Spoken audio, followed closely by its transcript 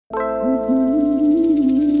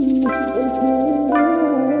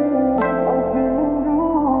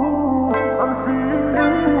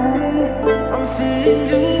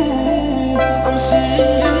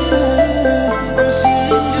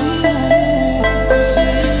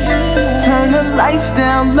lights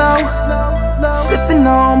down low, sipping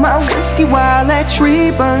on my whiskey while that tree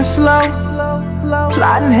burns slow.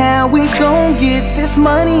 Plotting how we gon' get this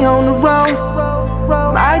money on the road.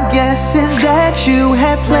 My guess is that you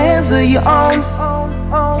had plans of your own,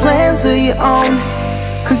 plans of your own.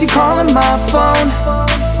 Cause you calling my phone.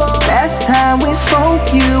 Last time we spoke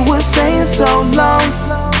you were saying so long.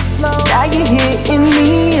 Now you're hitting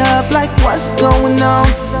me up like what's going on.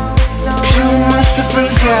 You must have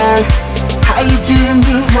forgot how you did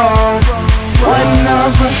me wrong. One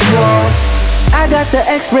of us wrong. I got the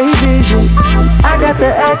X-ray vision, I got the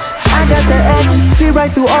X, I got the X. See right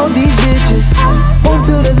through all these bitches. Move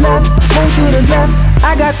to the left, move to the left.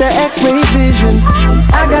 I got the X-ray vision,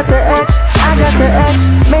 I got the X, I got the X.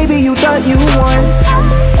 Maybe you thought you won,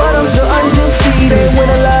 but I'm still undefeated. Stay when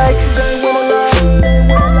I like,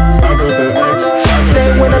 stay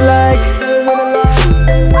when I like,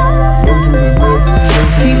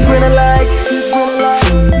 keep grinning like,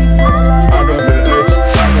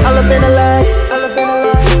 all up in a lie,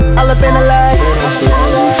 all up in a lie.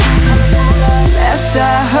 Last I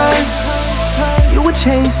heard, you were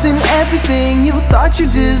chasing everything you thought you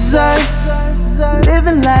deserved,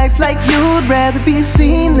 living life like you'd rather be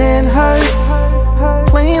seen than heard,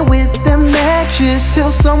 playing with them matches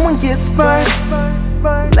till someone gets burned.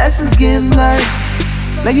 Lessons get learned.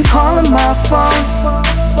 Now you calling my phone.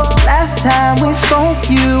 Last time we spoke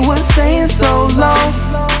you were saying so long.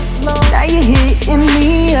 Now you're hitting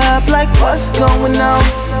me up like what's going on.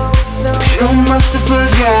 You must have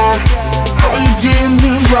forgot how you did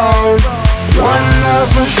me wrong. One of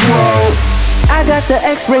us wrong. I got the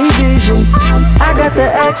X-ray vision, I got the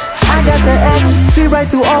X, I got the X. See right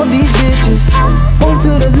through all these bitches. Move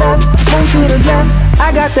to the left, move to the left.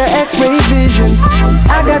 I got the X-ray vision,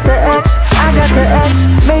 I got the X, I got the X.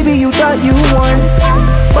 Maybe you thought you won,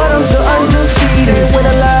 but I'm still undefeated. When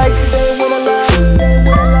I like,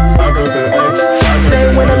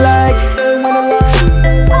 stay when I like,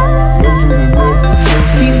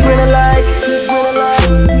 keep grinning like,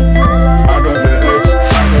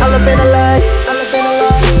 all up in a lie,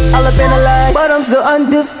 all up in a lie, but I'm still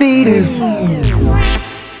undefeated.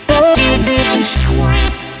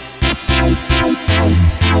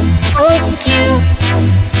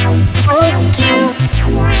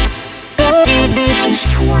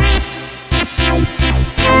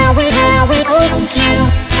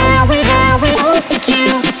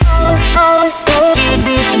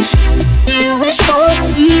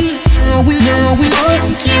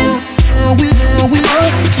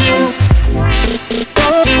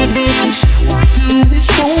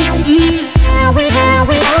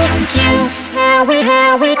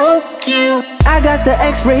 I got the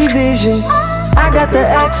X-ray vision, I got the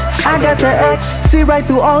X, I got the X. See right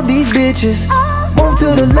through all these bitches. Move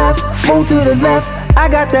to the left, move to the left. I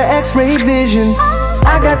got the X-ray vision,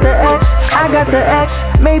 I got the X, I got the X.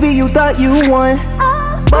 Maybe you thought you won,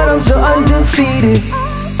 but I'm still undefeated.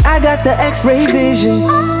 I got the X-ray vision,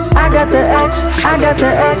 I got the X, I got the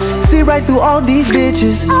X. See right through all these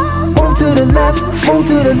bitches. Move to the left, move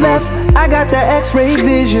to the left. I got the X-ray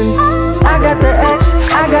vision, I got the X,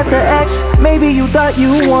 I got the X. Maybe you thought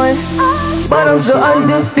you won, but I'm still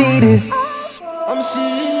undefeated. I'm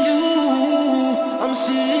seeing you, I'm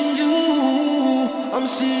seeing you, I'm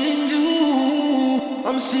seeing you,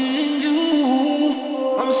 I'm seeing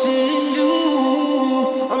you, I'm seeing you.